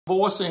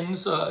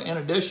voicings in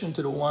addition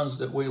to the ones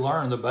that we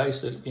learned, the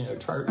basic,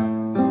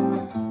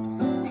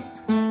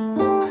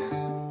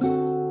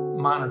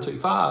 minor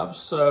 2/5.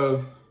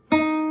 So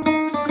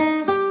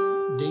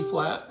D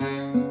flat,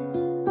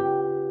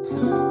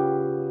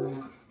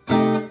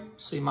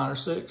 C minor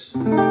 6.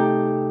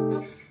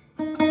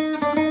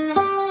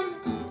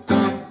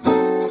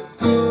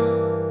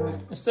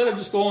 Instead of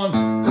just going,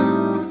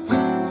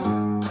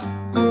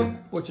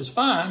 which is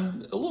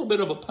fine, a little bit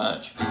of a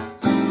punch.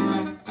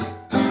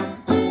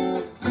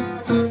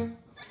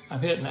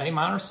 I'm hitting A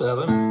minor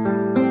 7,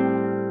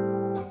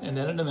 and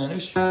then a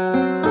diminished. 3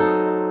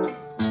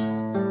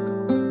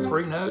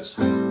 notes.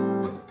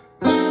 And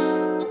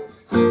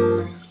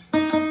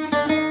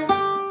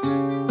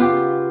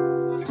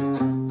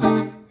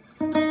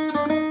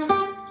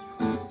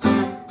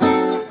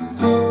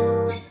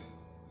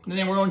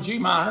then we're on G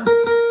minor.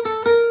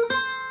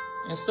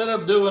 Instead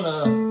of doing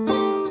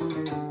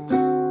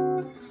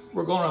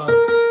we're gonna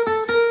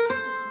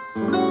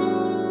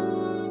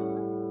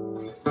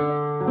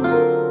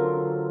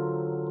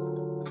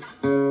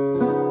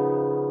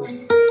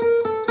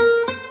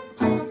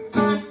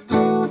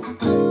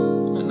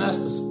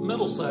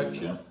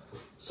section.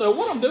 So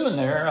what I'm doing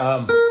there,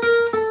 I'm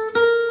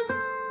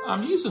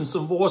using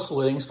some voice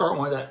leading,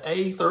 starting with that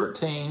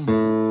A13,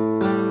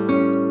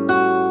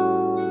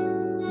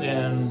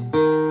 then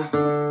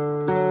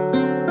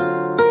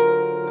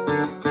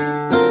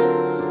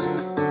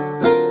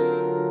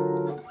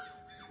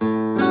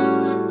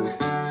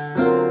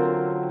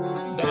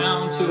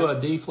down to a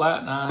D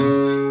flat 9.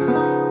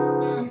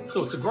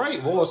 So it's a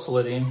great voice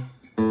leading.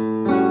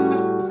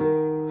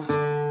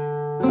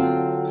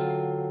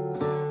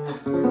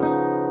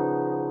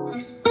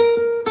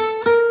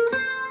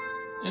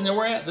 And then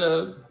we're at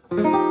the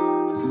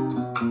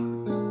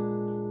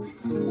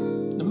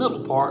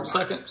middle part,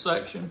 second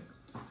section.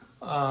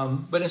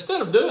 But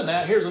instead of doing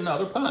that, here's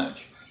another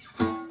punch.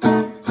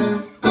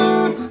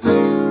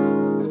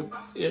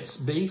 It's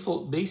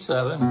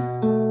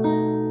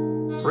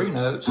B7, 3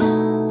 notes,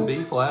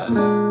 B flat,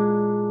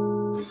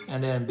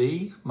 and then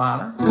B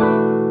minor.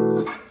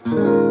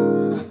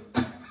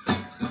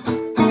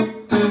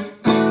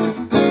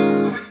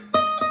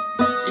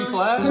 E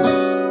flat.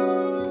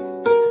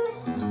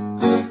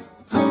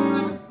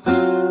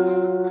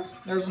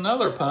 There's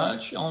another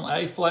punch on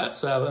A flat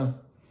 7.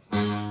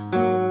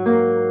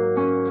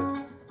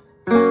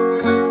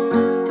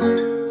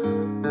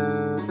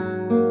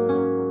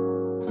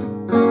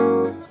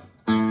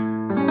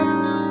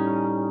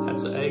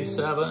 That's an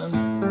A7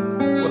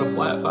 with a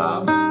flat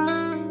 5.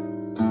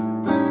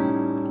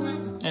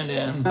 And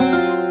then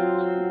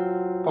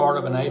part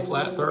of an A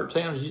flat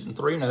 13. I was using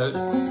 3 notes.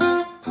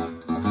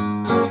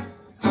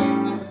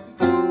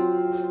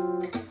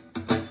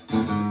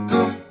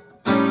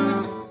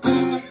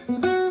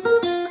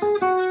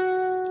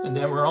 And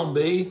then we're on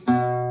B.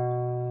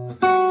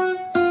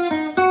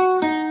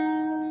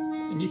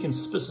 And you can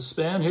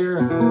spin here.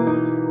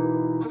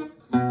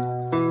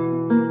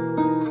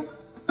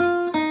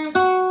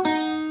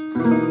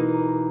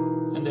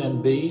 And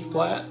then B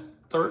flat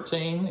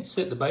 13, just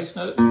hit the bass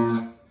note.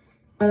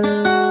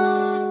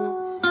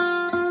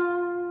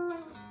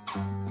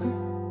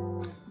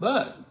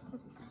 But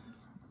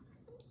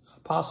a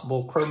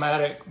possible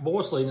chromatic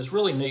voice leading is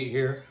really neat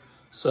here.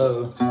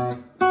 So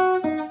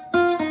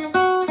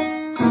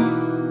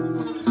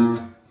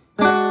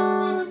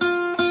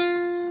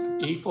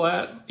E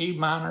flat, E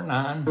minor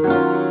 9.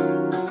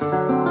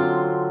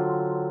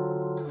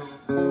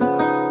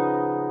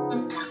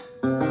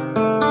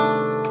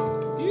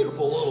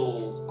 Beautiful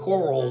little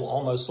choral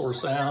almost sort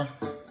of sound.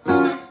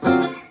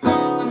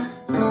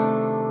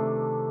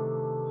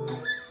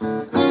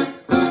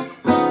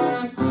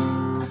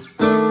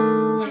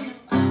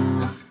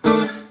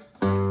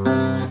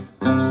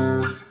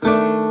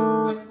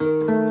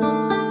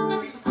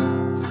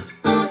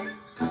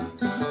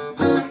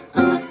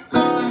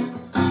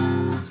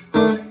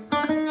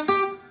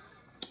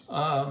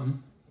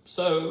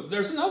 So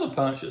there's another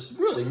punch that's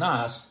really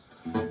nice.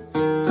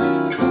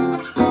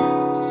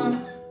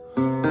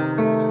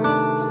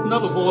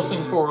 Another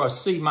voicing for a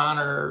C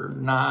minor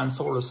 9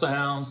 sort of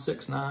sound,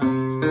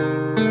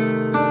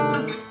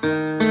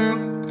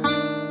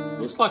 6/9.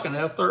 Looks like an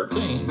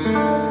F13,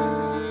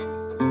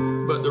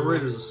 but the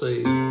root is a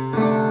C.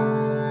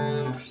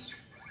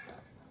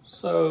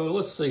 So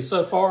let's see,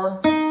 so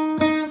far.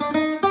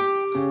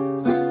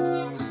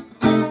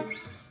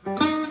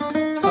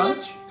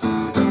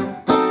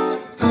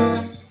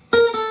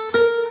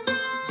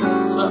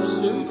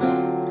 Substitute,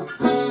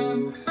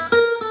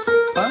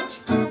 punch,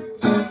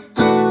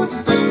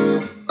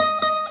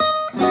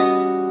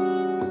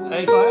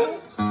 A flat,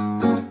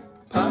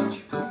 punch,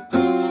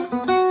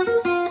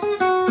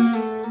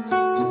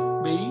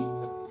 B,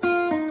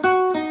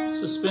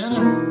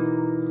 suspended,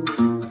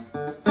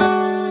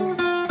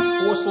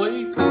 fourth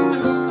lead,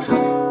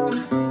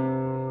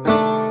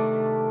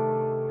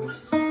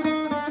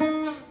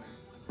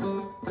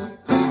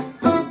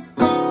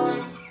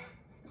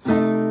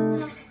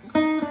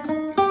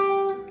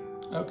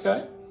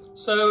 okay,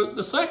 so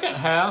the second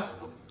half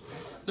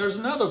there's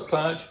another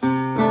punch.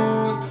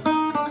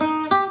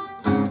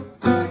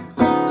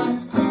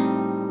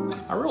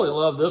 I really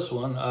love this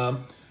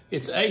one.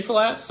 It's A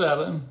flat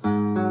 7,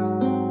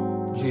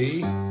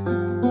 G,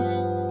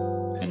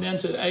 and then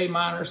to A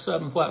minor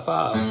 7 flat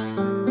 5.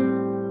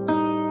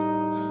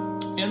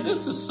 And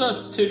this is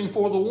substituting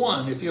for the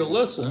 1. If you'll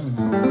listen,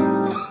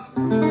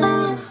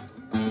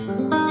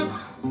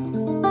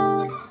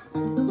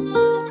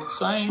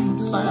 same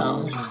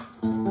sound.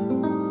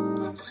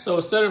 So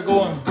instead of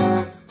going,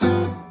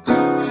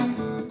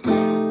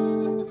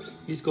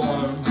 he's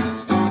going,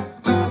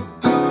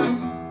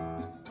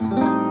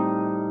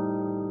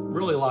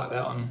 really like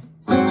that one.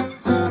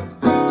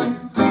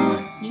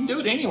 You can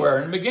do it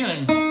anywhere in the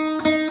beginning.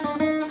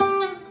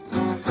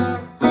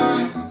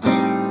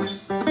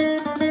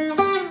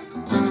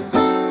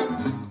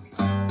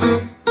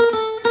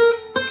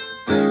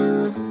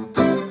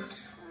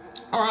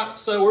 All right,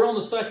 so we're on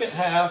the second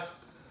half.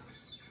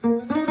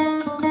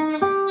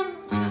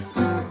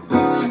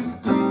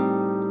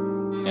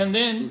 And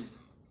then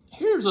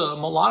here's a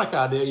melodic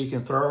idea you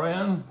can throw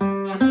in.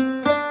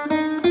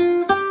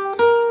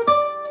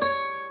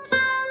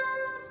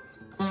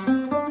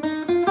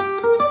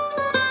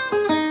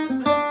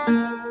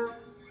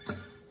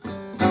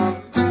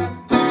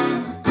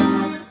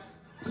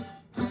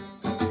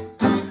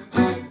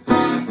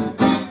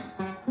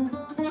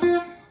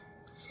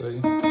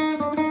 See?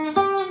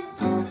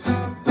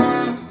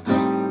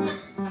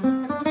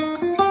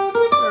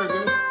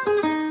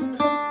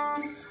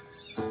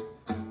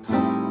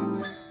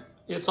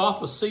 It's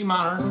off of C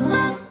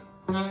minor.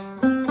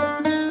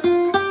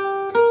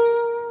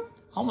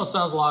 Almost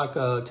sounds like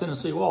a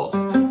Tennessee Waltz.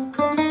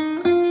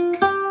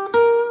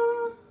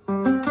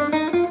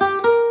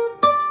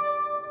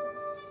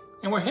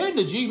 And we're heading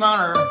to G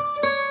minor,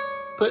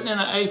 putting in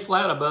an A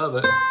flat above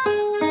it.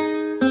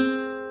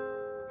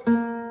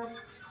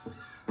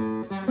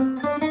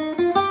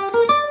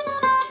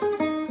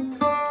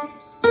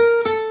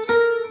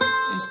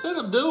 Instead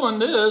of doing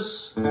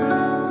this,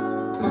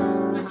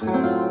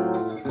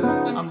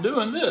 I'm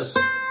doing this.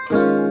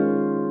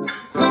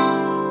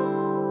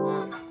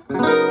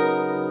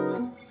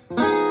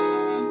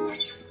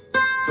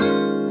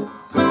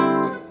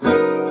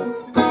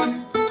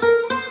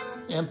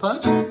 And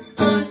punch.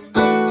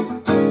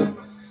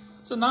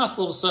 It's a nice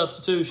little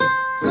substitution.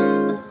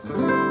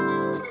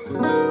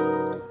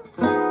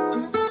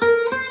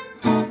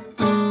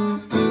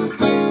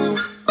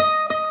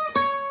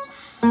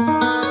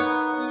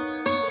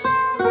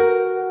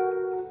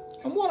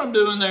 And what I'm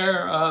doing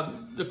there,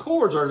 the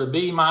chords are the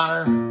B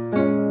minor,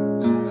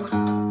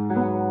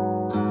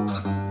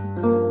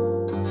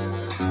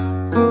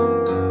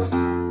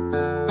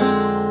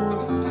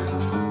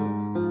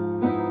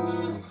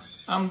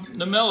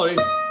 the melody,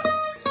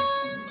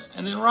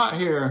 and then right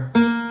here,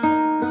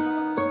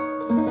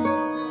 kind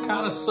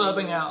of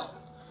subbing out.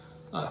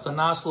 It's a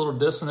nice little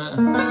dissonant.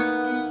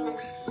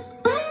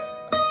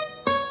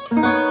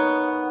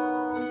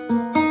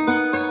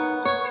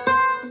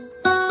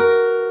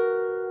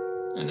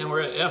 And then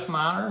we're at F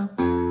minor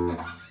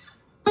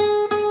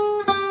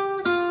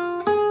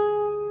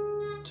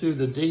to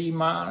the D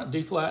minor,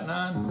 D flat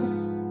 9.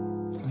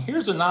 And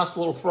here's a nice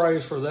little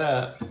phrase for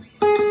that.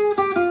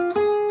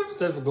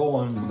 Instead of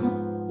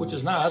going, which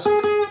is nice. 3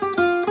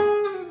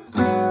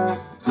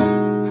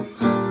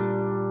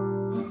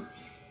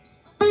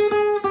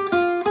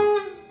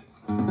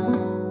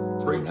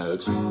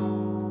 notes.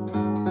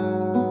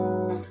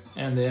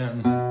 And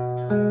then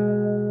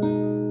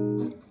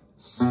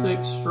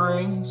 6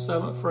 string,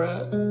 7th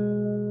fret.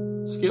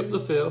 Skip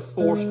the 5th,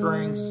 4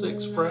 string,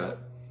 6th fret.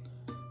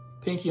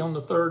 Pinky on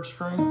the 3rd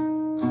string.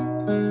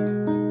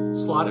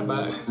 Slide it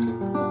back.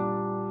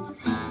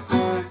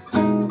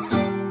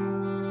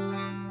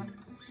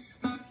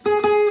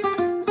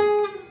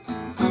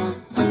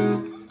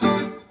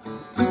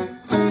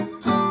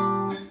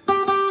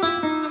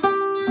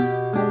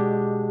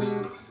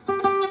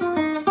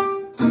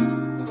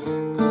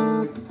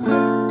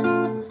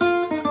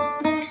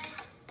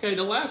 Okay,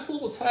 the last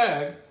little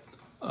tag,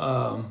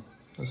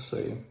 let's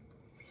see.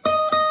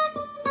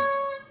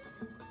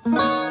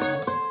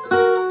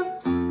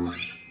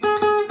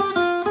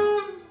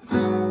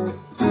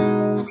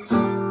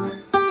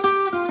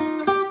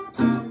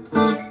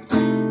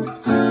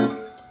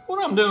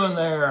 What I'm doing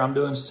there, I'm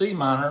doing C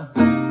minor,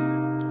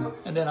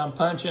 and then I'm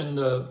punching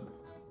the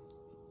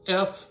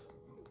F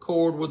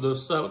chord with the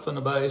 7th and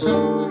the bass.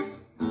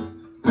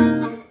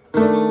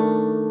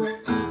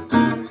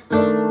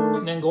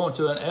 Going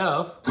to an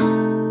F,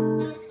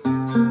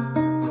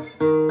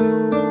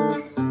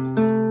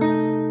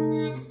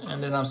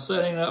 and then I'm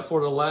setting up for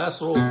the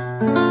last little.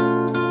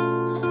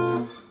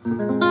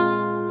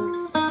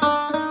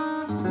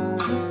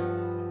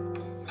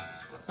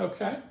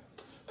 Okay,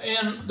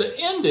 and the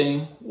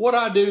ending, what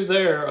I do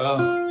there,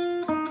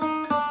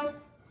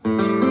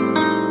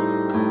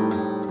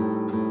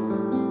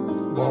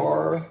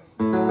 bar,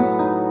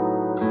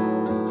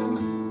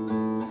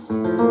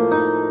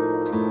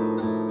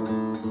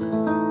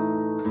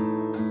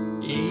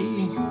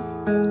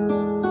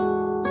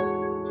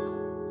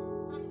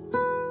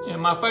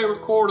 And my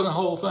favorite chord in the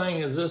whole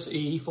thing is this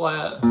E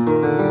flat.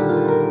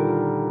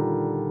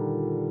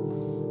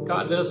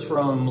 Got this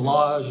from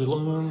Lars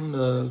Lund,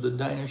 the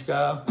Danish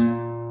guy.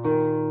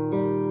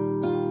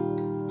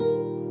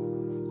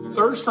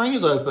 Third string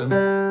is open.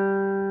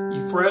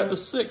 You fret the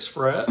 6th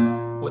fret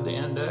with the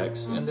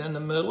index, and then the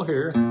middle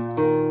here.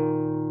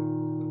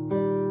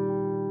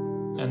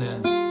 And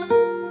then,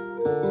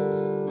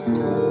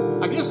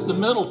 I guess the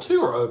middle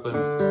 2 are open.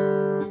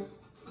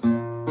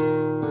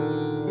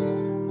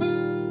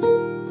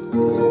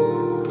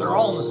 They're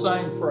all on the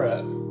same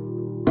fret.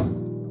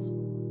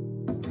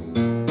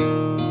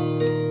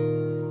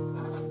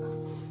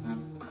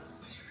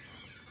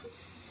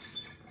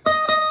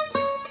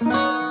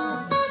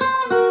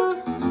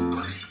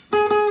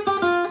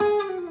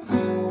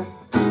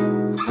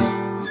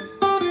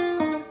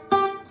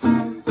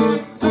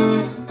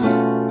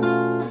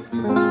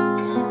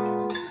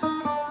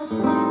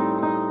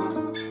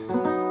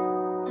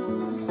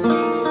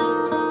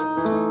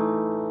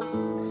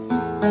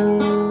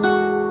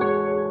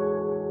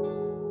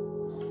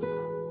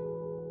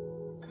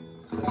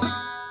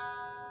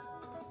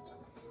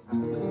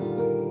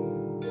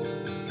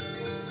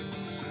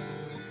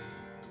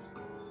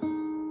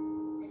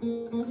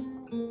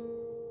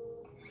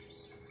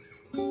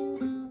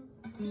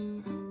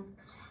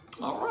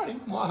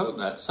 Alrighty, well, I hope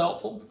that's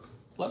helpful.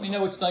 Let me know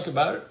what you think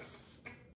about it.